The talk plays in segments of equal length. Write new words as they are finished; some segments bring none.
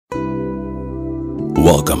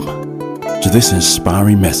Welcome to this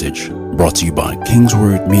inspiring message brought to you by King's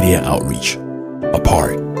Word Media Outreach, a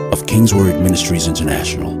part of King's Word Ministries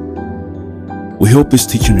International. We hope this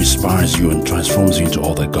teaching inspires you and transforms you into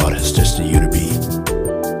all that God has destined you to be.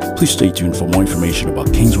 Please stay tuned for more information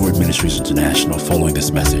about King's Word Ministries International following this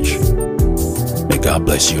message. May God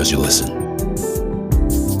bless you as you listen.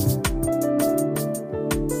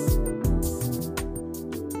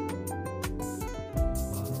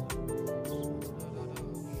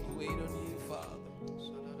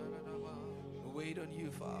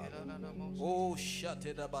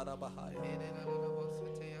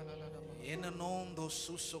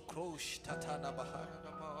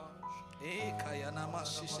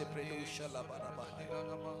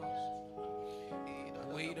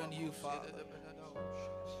 Wait on you, Father.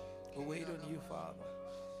 We wait on you, Father.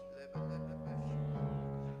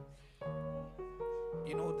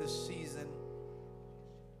 You know, this season,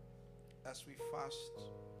 as we fast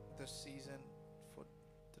this season for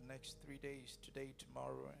the next 3 days, today,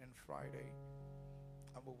 tomorrow, and Friday,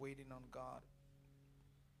 and we're waiting on God.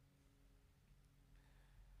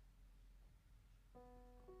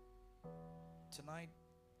 Tonight,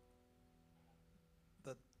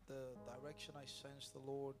 the direction I sense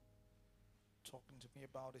the Lord talking to me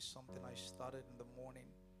about is something I started in the morning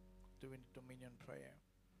during the Dominion prayer.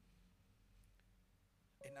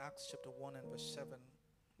 In Acts chapter 1 and verse 7,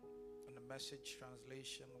 in the Message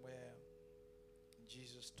translation, where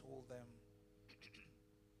Jesus told them,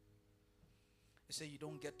 he said, you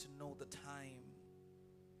don't get to know the time.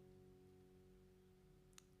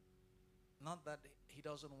 Not that he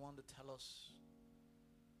doesn't want to tell us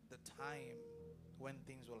the time when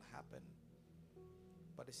things will happen,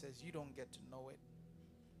 but he says you don't get to know it.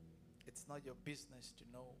 It's not your business to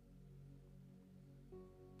know,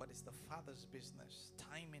 but it's the Father's business.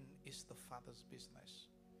 Timing is the Father's business.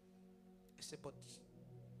 He said, but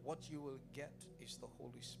what you will get is the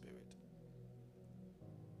Holy Spirit.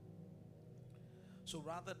 So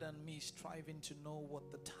rather than me striving to know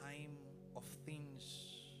what the time of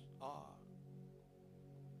things are,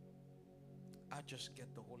 I just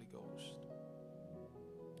get the Holy Ghost.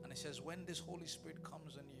 And it says, when this Holy Spirit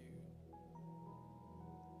comes on you,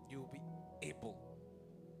 you'll be able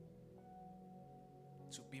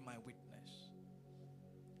to be my witness.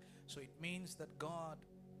 So it means that God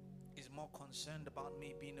is more concerned about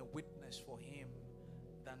me being a witness for Him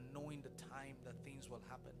than knowing the time that things will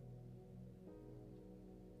happen.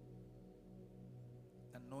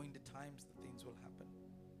 Than knowing the times that things will happen.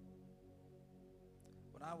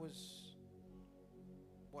 When I was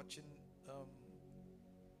watching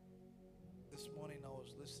this morning, I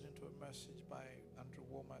was listening to a message by Andrew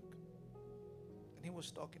Womack, and he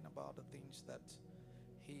was talking about the things that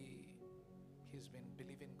he's been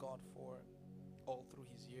believing God for all through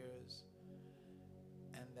his years,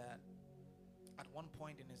 and that at one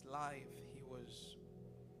point in his life, he was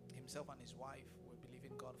himself and his wife were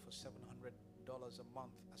believing God for $700 a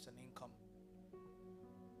month as an income,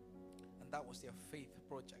 and that was their faith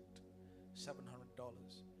project. $700,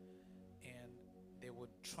 and they would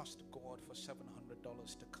trust God for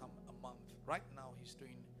 $700 to come a month. Right now he's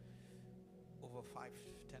doing over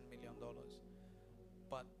 $5-10 million,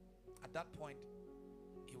 but at that point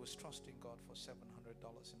he was trusting God for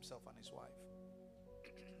 $700, himself and his wife.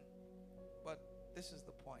 But this is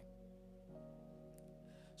the point.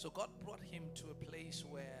 So God brought him to a place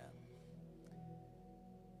where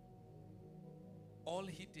all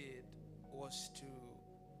he did was to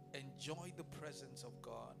enjoy the presence of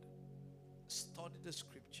God, study the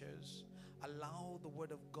scriptures, allow the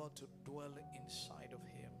word of God to dwell inside of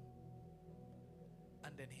him,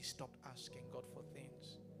 and then he stopped asking God for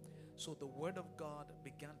things. So the word of God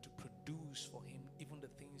began to produce for him even the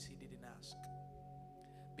things he didn't ask,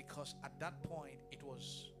 because at that point it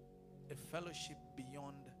was a fellowship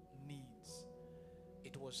beyond needs.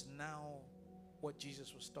 It was now what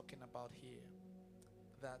Jesus was talking about here,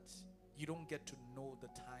 that you don't get to know the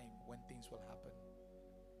time when things will happen.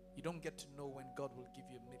 You don't get to know when God will give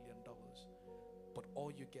you $1 million, but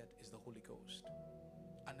all you get is the Holy Ghost.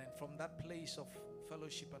 And then from that place of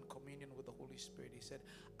fellowship and communion with the Holy Spirit, he said,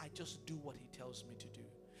 I just do what he tells me to do.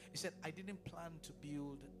 He said, I didn't plan to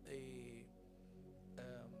build I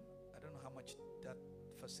don't know how much that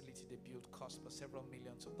facility they built cost, but several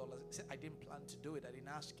millions of dollars. He said, I didn't plan to do it. I didn't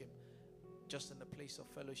ask him. Just in the place of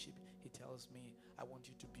fellowship, he tells me, I want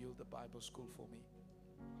you to build a Bible school for me.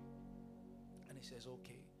 And he says,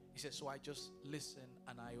 okay. He says, so I just listen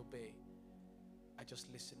and I obey. I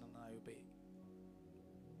just listen and I obey.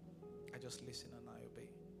 I just listen and I obey.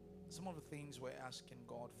 Some of the things we're asking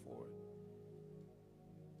God for,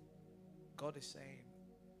 God is saying,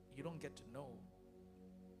 you don't get to know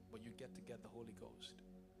but you get to get the Holy Ghost.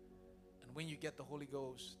 And when you get the Holy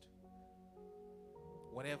Ghost,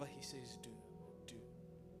 whatever he says do.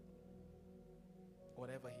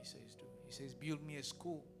 Whatever he says do. He says, build me a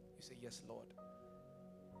school. You say, yes, Lord.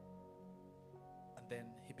 And then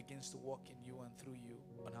he begins to work in you and through you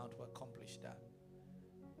on how to accomplish that.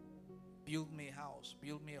 Build me a house,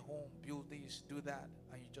 build me a home, build this, do that.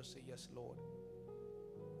 And you just say, yes, Lord.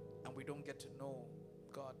 And we don't get to know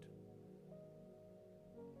God,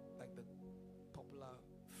 like the popular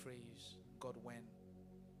phrase, God when,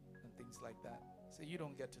 and things like that. So you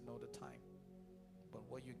don't get to know the time. But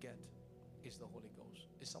what you get is the Holy Ghost.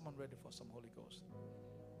 Is someone ready for some Holy Ghost?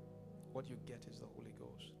 What you get is the Holy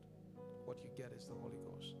Ghost. What you get is the Holy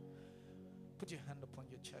Ghost. Put your hand upon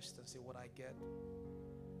your chest and say, what I get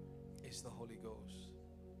is the Holy Ghost.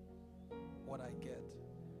 What I get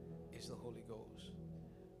is the Holy Ghost.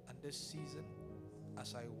 And this season,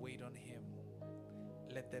 as I wait on him,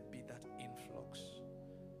 let there be that influx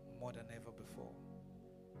more than ever before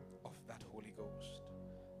of that Holy Ghost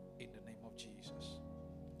in the name of Jesus.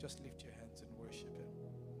 Just lift your hands and worship him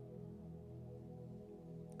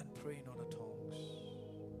and pray in other tongues.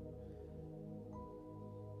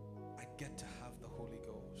 I get to have the Holy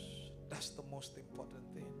Ghost. That's the most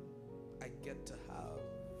important thing. I get to have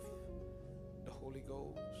the Holy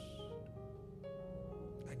Ghost.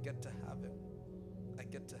 I get to have him. I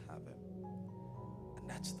get to have him. And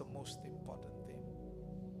that's the most important thing.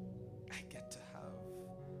 I get to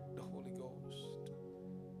have the Holy Ghost.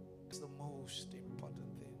 It's the most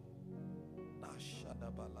important thing.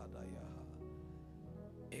 Nashada baladayaha.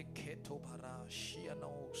 Eketo bara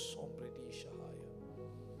shiano sombredi shahaya.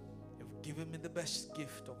 You've given me the best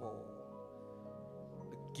gift of all.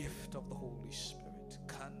 The gift of the Holy Spirit.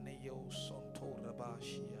 Kaneyo sonto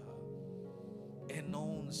rabashia.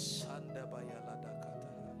 Enon sanda bayala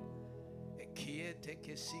dakata. Ekiete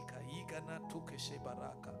kesika igana tukese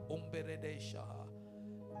baraka. Omberede shaha.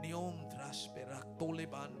 Neon trasperak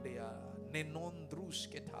tolebandia. Nenon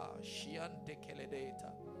drusketa. Shiante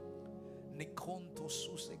keledeta. Nikonto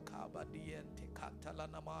susekaba diente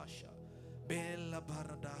katalanamasha. Bella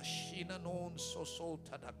baradashina non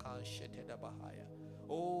sosota dakashete da bahaya.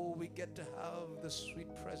 Oh, we get to have the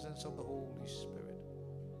sweet presence of the Holy Spirit.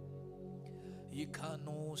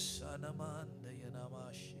 Ikano sanamanda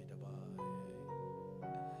yanamashida bai.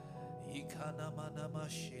 Ikana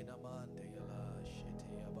manamashina manda yala shete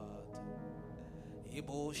yabata.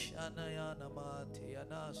 Ibo shana yanamate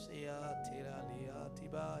yanasea tiralia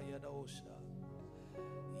tiba yadosa.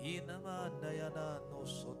 Inamanda yana no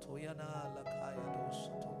soto yana lakaya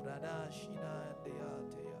dosoto brada shina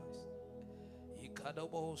deateas.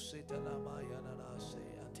 Ikadobo sitanama yana se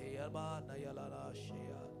ateyama na yala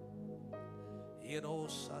shea. Iro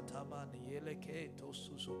sataman yeleketo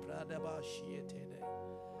susuprada bashietene.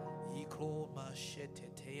 Ikro mashete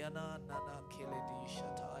teyana nana keledi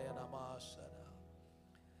shatayana masana.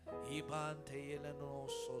 Iban teyeleno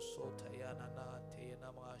soso tayana na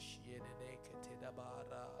teyana mashiene keteda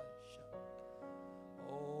barasha.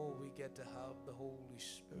 Oh, we get to have the Holy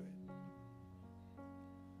Spirit.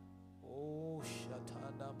 Oh,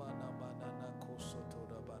 shatana mana manana kosoto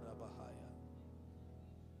da barabahaya.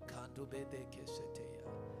 Kandu bede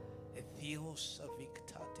keseteya. Ethios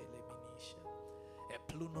victate leminisha. E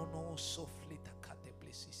plunono soflita kate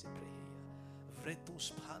blessis preheya.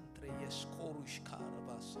 Vretus pantre yeskorush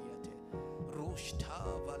karavasiate.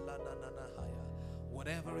 Roshtava lananahaya.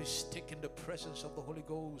 Whatever is taking the presence of the Holy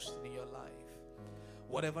Ghost in your life,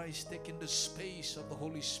 whatever is taking the space of the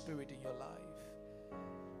Holy Spirit in your life,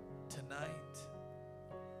 tonight,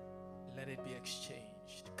 let it be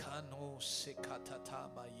exchanged. Kano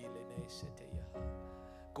sekatatama yelene seteya.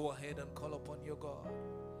 Go ahead and call upon your God.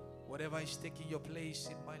 Whatever is taking your place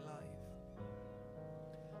in my life,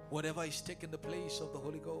 whatever is taking the place of the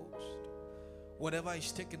Holy Ghost, whatever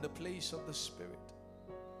is taking the place of the Spirit.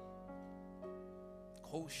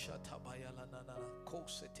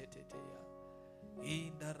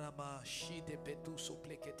 Indarama shide petuso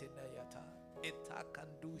pleketenayata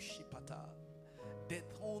etakandu shipata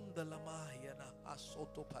dethonda lamayana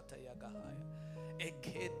asoto patayagahaya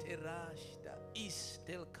eketerashda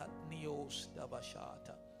istel katnios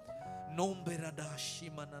davashata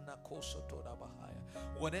nomberadashi manana kosoto dabahaya.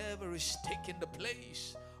 Whatever is taking the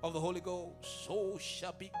place of the Holy Ghost, so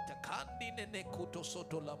shabikta kandi nene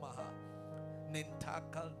kotosoto lamaha.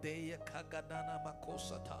 Nintakaldeya kagadana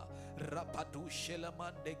makosata rapadushe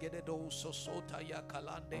lamande gededo sosota ya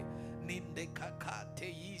kalande ninde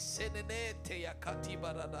kakate yisenenete ya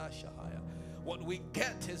katibaradashahaya. What we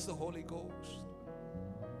get is the Holy Ghost.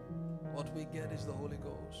 What we get is the Holy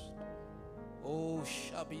Ghost. Oh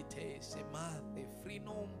Shabite Semate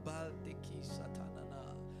Frinom Baldeki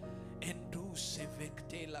Satanana Endu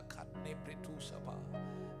Sevecte la Catne Pretusaba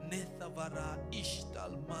Nethavara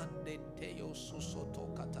Ishtal Mande Teo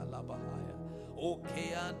Susoto Catalabahaya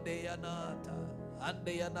Oke Ande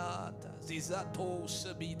Anata Zizato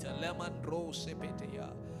Sabita Lemandro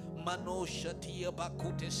Sepetea Mano Shatia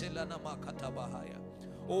Bakute Selana Makatabahaya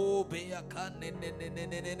O Beakane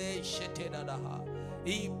Nene Shetedadaha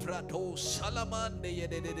Iprato Salamande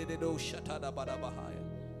Yededo Shatada Badabahaya.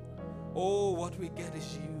 Oh, what we get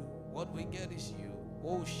is you. What we get is you.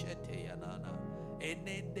 Oh, Shete Yanana.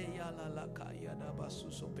 Enende Yalalaka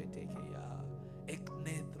Yadabasuso Petekeya.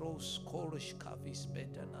 Eknedros Korish Kavis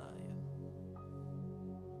Betanaya.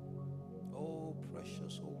 Oh,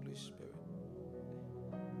 precious Holy Spirit.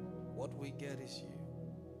 What we get is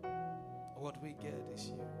you. What we get is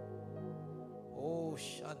you. Oh,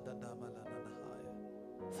 Shandadamalana.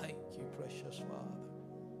 Thank you, precious Father.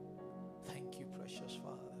 Thank you, precious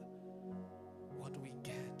Father. What we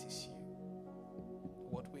get is you.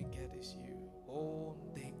 What we get is you. Oh,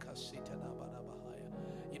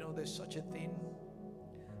 you know, there's such a thing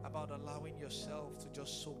about allowing yourself to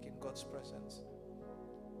just soak in God's presence.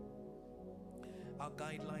 Our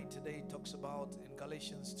guideline today talks about in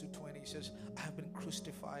Galatians 2:20, it says, I have been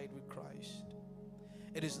crucified with Christ.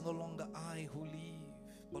 It is no longer I who live,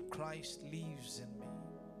 but Christ lives in me.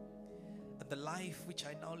 And the life which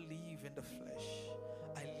I now live in the flesh,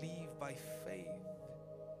 I live by faith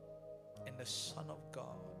in the Son of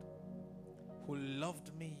God, who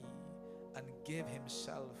loved me and gave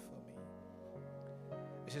himself for me.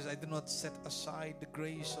 It says, I do not set aside the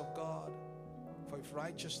grace of God, for if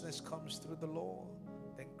righteousness comes through the law,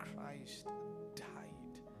 then Christ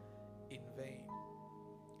died in vain.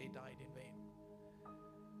 He died in vain.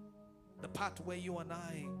 The part where you and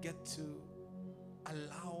I get to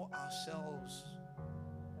allow ourselves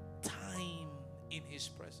time in his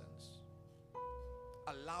presence.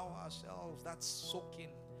 Allow ourselves that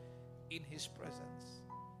soaking in his presence.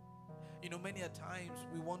 You know, many a times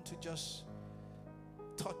we want to just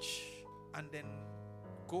touch and then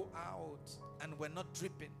go out and we're not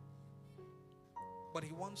dripping. But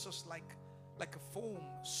he wants us like a foam,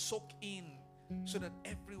 soak in, so that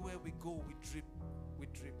everywhere we go we drip, we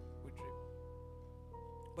drip, we drip.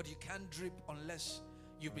 But you can't drip unless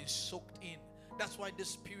you've been soaked in. That's why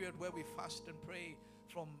this period where we fast and pray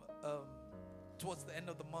from towards the end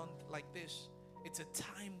of the month like this, it's a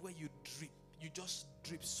time where you drip. You just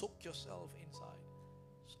drip, soak yourself inside.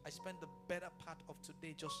 I spent the better part of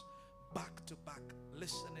today just back to back,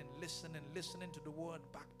 listening to the word,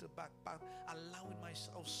 back to back, allowing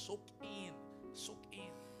myself soak in.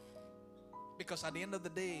 Because at the end of the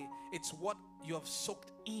day, it's what you have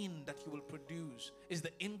soaked in that you will produce. It's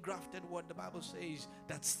the ingrafted word, the Bible says,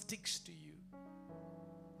 that sticks to you.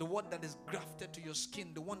 The word that is grafted to your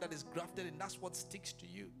skin, the one that is grafted in, that's what sticks to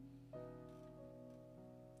you.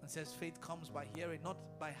 And says faith comes by hearing,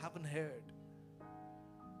 not by having heard.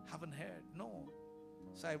 Haven't heard, no.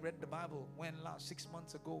 So I read the Bible when last 6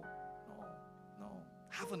 months ago. No.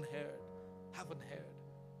 Haven't heard.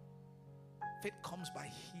 Faith comes by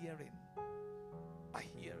hearing. By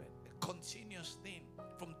hearing. A continuous thing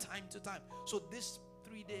from time to time. So this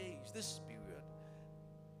 3 days, this period,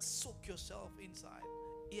 soak yourself inside.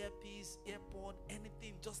 Earpiece, AirPod,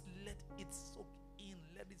 anything, just let it soak in.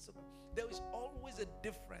 Let it soak in. There is always a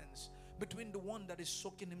difference between the one that is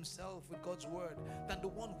soaking himself with God's word than the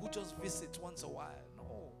one who just visits once a while.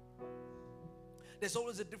 No. There's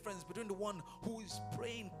always a difference between the one who is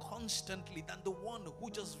praying constantly than the one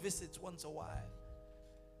who just visits once a while.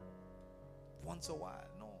 Once a while,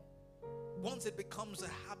 no. Once it becomes a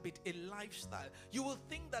habit, a lifestyle, you will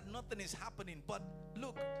think that nothing is happening. But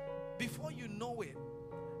look, before you know it,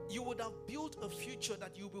 you would have built a future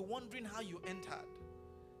that you'll be wondering how you entered.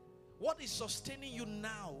 What is sustaining you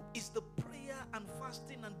now is the prayer and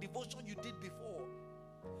fasting and devotion you did before.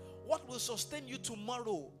 What will sustain you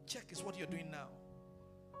tomorrow, check, is what you're doing now.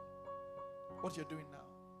 What you're doing now.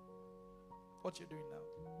 What you're doing now.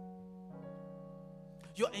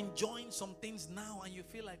 You're enjoying some things now and you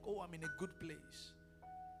feel like, oh, I'm in a good place.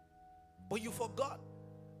 But you forgot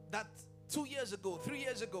that 2 years ago, 3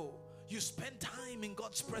 years ago, you spent time in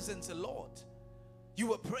God's presence a lot. You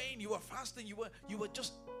were praying, you were fasting, you were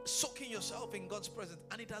just soaking yourself in God's presence,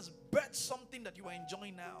 and it has birthed something that you are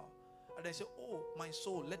enjoying now. And I say, oh, my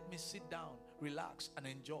soul, let me sit down, relax, and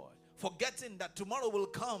enjoy. Forgetting that tomorrow will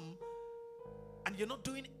come, and you're not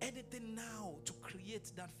doing anything now to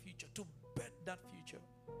create that future, to birth that future.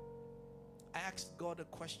 I asked God a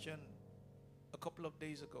question a couple of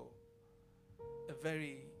days ago. A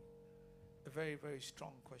very, very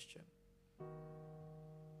strong question.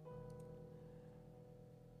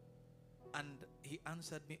 And he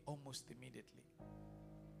answered me almost immediately.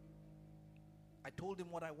 I told him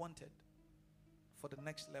what I wanted for the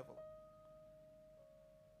next level.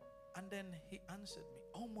 And then he answered me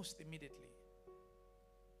almost immediately,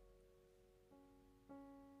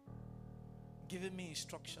 giving me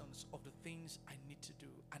instructions of the things I need to do.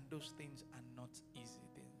 And those things are not easy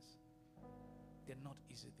things. They're not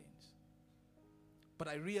easy things. But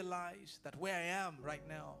I realize that where I am right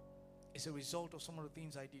now is a result of some of the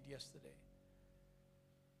things I did yesterday.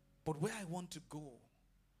 But where I want to go,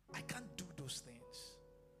 I can't do those things.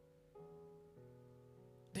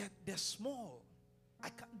 They're small. I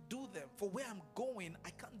can't do them. For where I'm going, I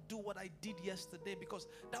can't do what I did yesterday, because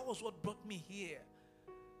that was what brought me here.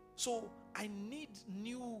 So I need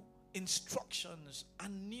new instructions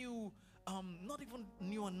and new, not even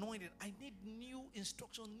new anointing. I need new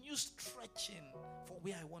instructions, new stretching for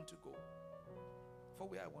where I want to go. For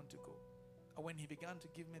where I want to go. And when he began to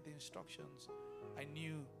give me the instructions, I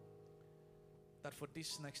knew that for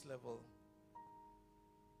this next level,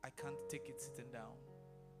 I can't take it sitting down.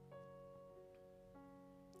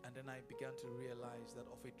 And then I began to realize that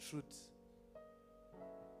of a truth,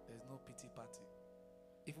 there's no pity party.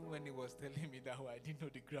 Even when he was telling me that, I didn't know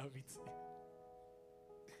the gravity.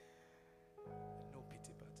 No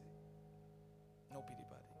pity party. No pity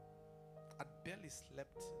party. I barely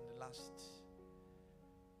slept in the last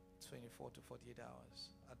 24 to 48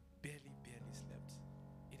 hours. I barely slept.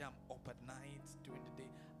 Either I'm up at night during the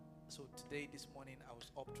day. So today, this morning, I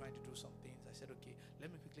was up trying to do some things. I said, okay,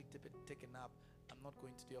 let me quickly take a nap. I'm not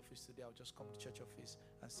going to the office today. I'll just come to church office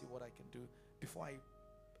and see what I can do. Before I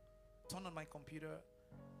turned on my computer,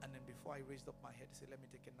 and then before I raised up my head to say, let me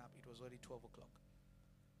take a nap, it was already 12 o'clock.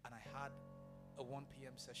 And I had a 1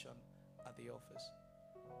 p.m. session at the office.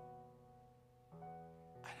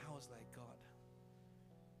 And I was like, God,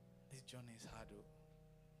 this journey is hard.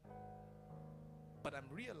 But I'm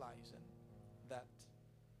realizing that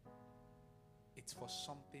it's for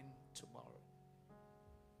something tomorrow.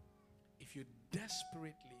 If you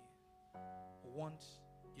desperately want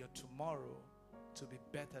your tomorrow to be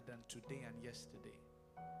better than today and yesterday,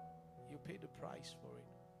 you pay the price for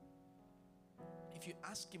it. If you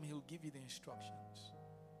ask him, he'll give you the instructions.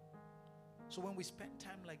 So when we spend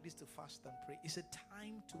time like this to fast and pray, it's a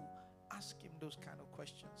time to ask him those kind of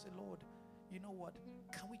questions. Say, Lord, you know what?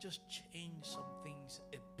 Can we just change some things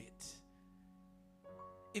a bit?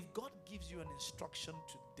 If God gives you an instruction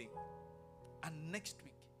today, and next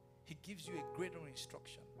week he gives you a greater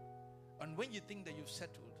instruction, and when you think that you've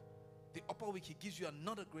settled, the upper week he gives you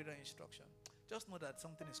another greater instruction, just know that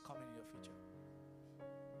something is coming in your future.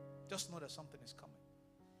 Just know that something is coming.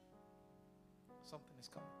 Something is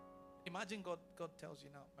coming. Imagine God tells you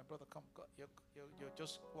now, my brother, come. God, you're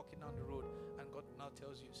just walking down the road, and God now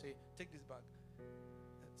tells you, say, take this bag.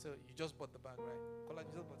 So you just bought the bag, right? Kola,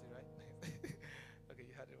 you just bought it, right? Okay,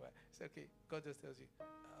 you had it right. Say, okay, God just tells you,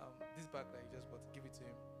 this bag that you just bought, give it to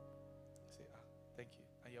him. Say, thank you.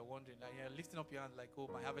 And you're wondering, and you're lifting up your hand like, oh,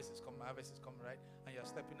 my harvest is coming, right? And you're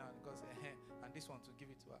stepping out, and God says, and this one to give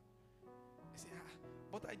it to her. You say,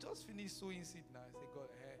 but I just finished sowing seed now. I say, God,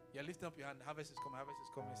 you're lifting up your hand, harvest is coming.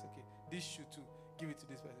 I say, okay, this shoe too, give it to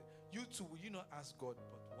this person. You too, will you not ask God,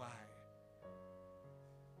 but why?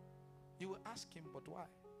 You will ask him, but why?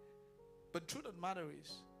 But the truth of the matter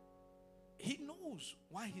is, he knows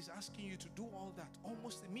why he's asking you to do all that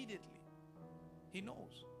almost immediately. He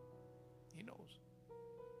knows. He knows.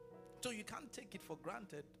 So you can't take it for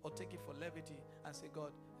granted or take it for levity and say,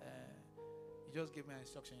 God, you just gave me an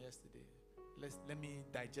instruction yesterday. Let me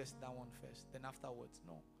digest that one first. Then afterwards,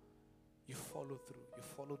 no. You follow through. You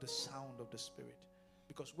follow the sound of the Spirit.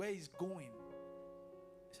 Because where he's going,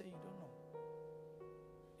 you say, you don't know.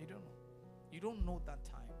 You don't know. You don't know that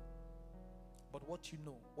time. But what you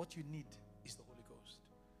know, what you need is the Holy Ghost.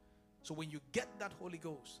 So when you get that Holy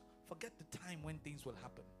Ghost, forget the time when things will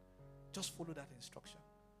happen. Just follow that instruction.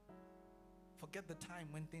 Forget the time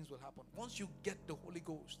when things will happen. Once you get the Holy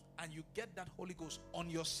Ghost, and you get that Holy Ghost on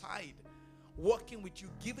your side, working with you,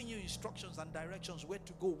 giving you instructions and directions, where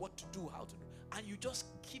to go, what to do, how to do, and you just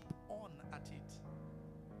keep on at it.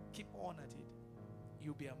 Keep on at it.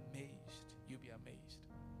 You'll be amazed. You'll be amazed.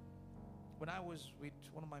 When I was with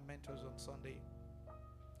one of my mentors on Sunday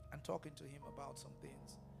and talking to him about some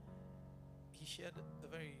things, he shared a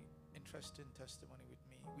very interesting testimony with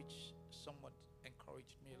me, which somewhat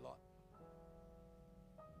encouraged me a lot.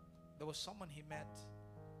 There was someone he met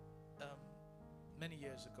many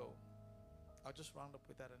years ago. I'll just round up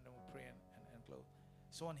with that and then we'll pray and close.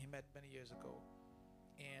 Someone he met many years ago,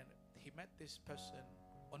 and he met this person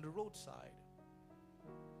on the roadside.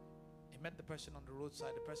 He met the person on the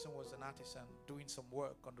roadside. The person was an artisan doing some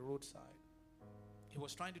work on the roadside. He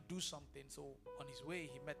was trying to do something, so on his way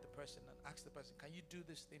he met the person and asked the person, can you do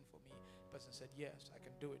this thing for me? The person said, yes, I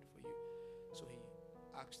can do it for you. So he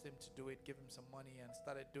asked him to do it, give him some money, and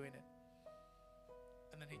started doing it.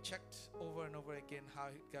 And then he checked over and over again how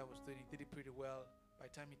the guy was doing. He did it pretty well. By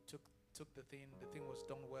the time he took the thing was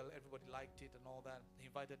done well. Everybody liked it and all that. He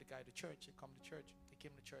invited the guy to church. He came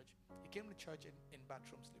to church. He came to church in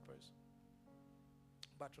bathroom slippers.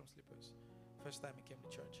 Bathroom slippers. First time he came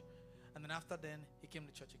to church. And then after then, he came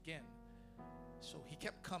to church again. So he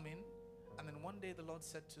kept coming. And then one day the Lord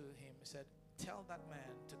said to him, he said, tell that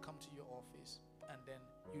man to come to your office, and then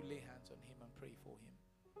you lay hands on him and pray for him.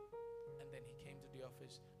 And then he came to the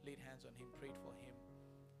office, laid hands on him, prayed for him,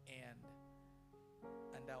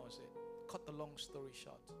 and that was it. Cut the long story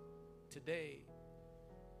short. Today,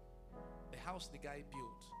 the house the guy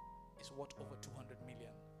built is worth over 200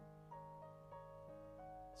 million.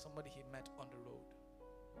 Somebody he met on the road,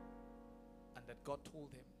 and that God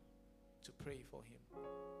told him to pray for him.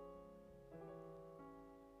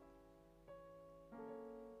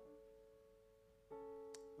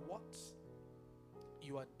 What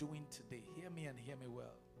you are doing today, hear me and hear me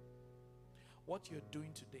well. What you're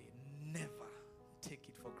doing today, never take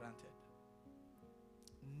it for granted.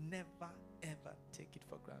 Never ever take it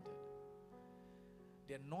for granted.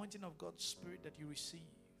 The anointing of God's Spirit that you receive,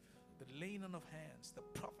 the laying on of hands, the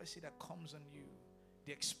prophecy that comes on you,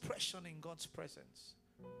 the expression in God's presence,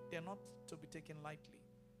 they are not to be taken lightly.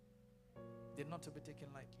 They're not to be taken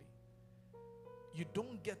lightly. You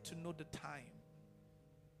don't get to know the time,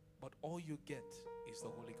 but all you get is the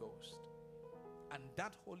Holy Ghost. And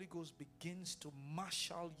that Holy Ghost begins to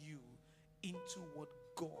marshal you into what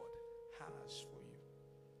God has for you.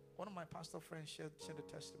 One of my pastor friends shared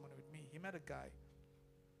a testimony with me. He met a guy,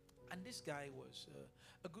 and this guy was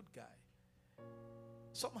a good guy.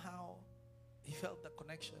 Somehow, he felt the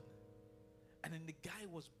connection. And then the guy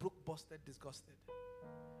was broke, busted, disgusted.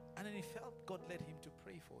 And then he felt God led him to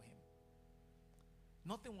pray for him.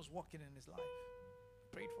 Nothing was working in his life.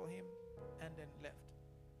 Prayed for him and then left.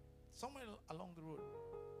 Somewhere along the road,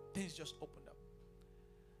 things just opened up.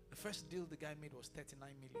 The first deal the guy made was 39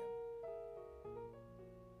 million.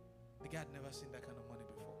 The guy had never seen that kind of money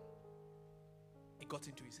before. It got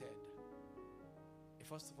into his head. He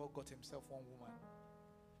first of all got himself one woman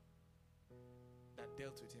that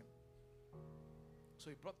dealt with him. So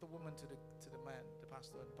he brought the woman to the man, the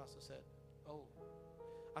pastor, and the pastor said, oh,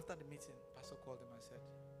 after the meeting, pastor called him and said,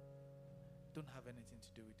 don't have anything to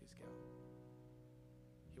do with this girl.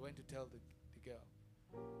 He went to tell the girl,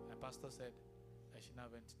 and pastor said, I should not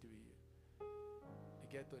have anything to do with you. The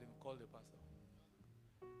girl told him, call the pastor.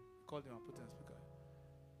 He called him and put him on speaker.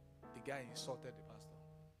 The guy insulted the pastor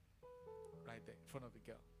right there in front of the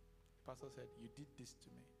girl. The pastor said, you did this to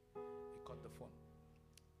me. He cut the phone.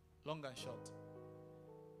 Long and short,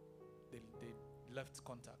 they left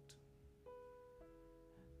contact.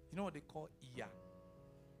 You know what they call Iya?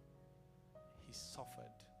 He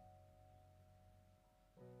suffered.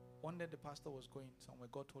 One day the pastor was going somewhere.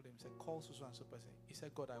 God told him, he said, call so and so person. He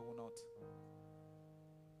said, God, I will not.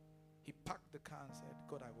 He packed the car and said,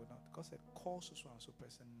 God, I will not. God said, call so and so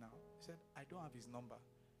person now. He said, I don't have his number.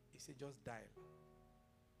 He said, just dial.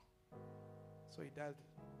 So he dialed.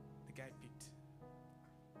 The guy picked.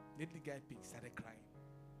 The guy picked, started crying.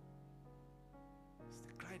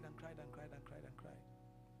 He cried and cried and cried and cried and cried.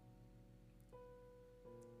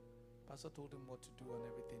 Pastor told him what to do and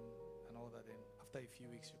everything and all that. Then after a few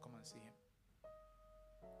weeks, you come and see him.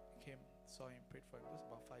 He came, saw him, prayed for him. It was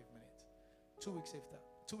about 5 minutes. 2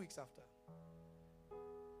 weeks after,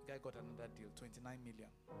 the guy got another deal, 29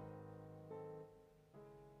 million.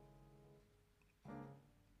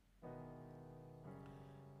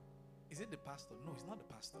 Is it the pastor? No, it's not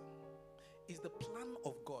the pastor. It's the plan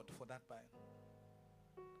of God for that man.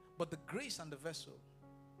 But the grace and the vessel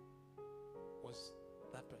was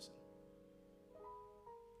that person.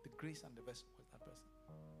 The grace and the vessel was that person.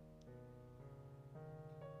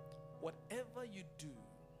 Whatever you do,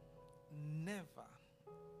 never,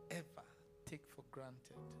 ever take for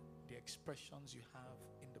granted the expressions you have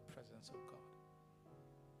in the presence of God.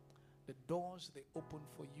 The doors they open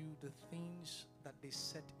for you, the things that they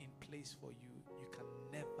set in place for you, you can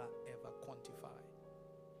never ever quantify.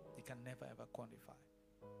 You can never ever quantify.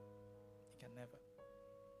 You can never.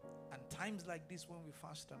 And times like this when we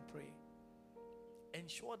fast and pray,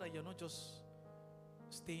 ensure that you're not just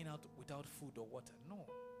staying out without food or water. No.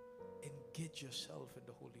 Engage yourself in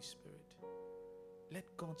the Holy Spirit.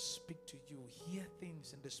 Let God speak to you. Hear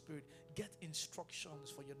things in the Spirit. Get instructions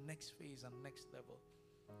for your next phase and next level.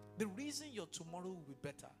 The reason your tomorrow will be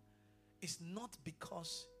better It's not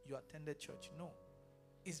because you attended church. No.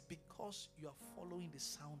 It's because you are following the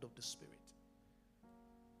sound of the Spirit.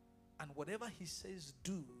 And whatever He says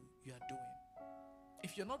do, you are doing.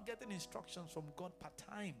 If you're not getting instructions from God per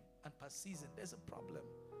time and per season, there's a problem.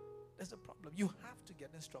 There's a problem. You have to get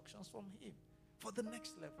instructions from Him for the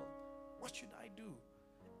next level. What should I do?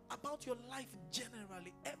 About your life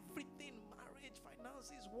generally, everything, marriage,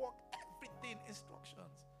 finances, work, everything,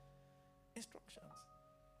 instructions. Instructions.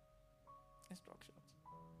 Instructions.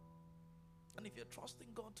 And if you're trusting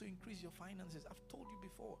God to increase your finances, I've told you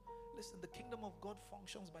before, listen, the kingdom of God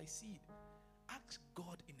functions by seed. Ask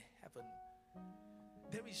God in heaven.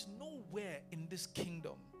 There is nowhere in this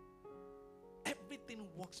kingdom everything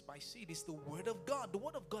works by seed. It's the word of God. The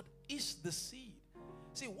word of God is the seed.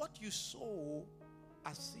 See, what you sow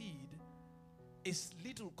as seed is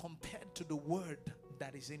little compared to the word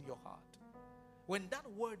that is in your heart. When that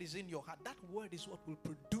word is in your heart, that word is what will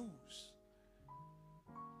produce.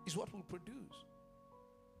 Is what will produce.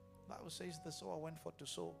 The Bible says the sower went forth to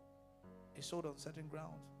sow. He sowed on certain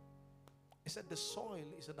ground. He said the soil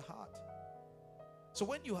is in the heart. So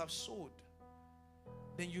when you have sowed,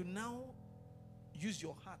 then you now use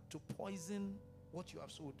your heart to poison what you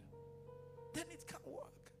have sowed. Then it can't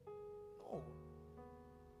work. No.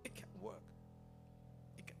 It can't work.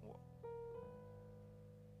 It can't work.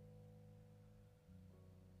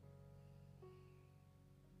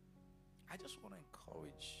 I just want to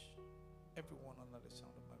encourage everyone under the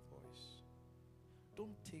sound of my voice.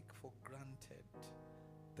 Don't take for granted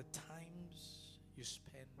the times you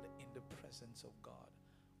spend in the presence of God.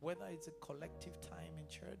 Whether it's a collective time in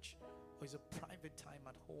church or it's a private time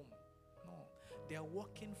at home. No. They are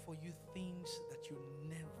working for you things that you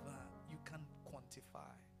can't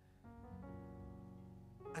quantify.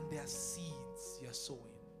 And they are seeds you're sowing.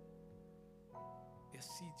 They are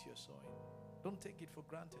seeds you're sowing. Don't take it for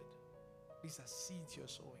granted. These are seeds you're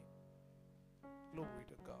sowing. Glory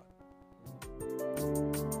to God.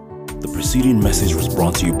 The preceding message was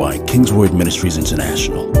brought to you by Kingsword Ministries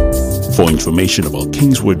International. For information about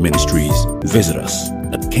Kingsword Ministries, visit us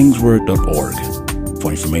at kingsword.org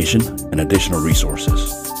for information and additional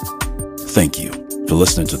resources. Thank you for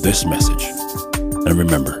listening to this message. And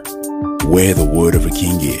remember, where the word of a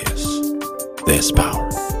king is, there's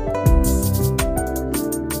power.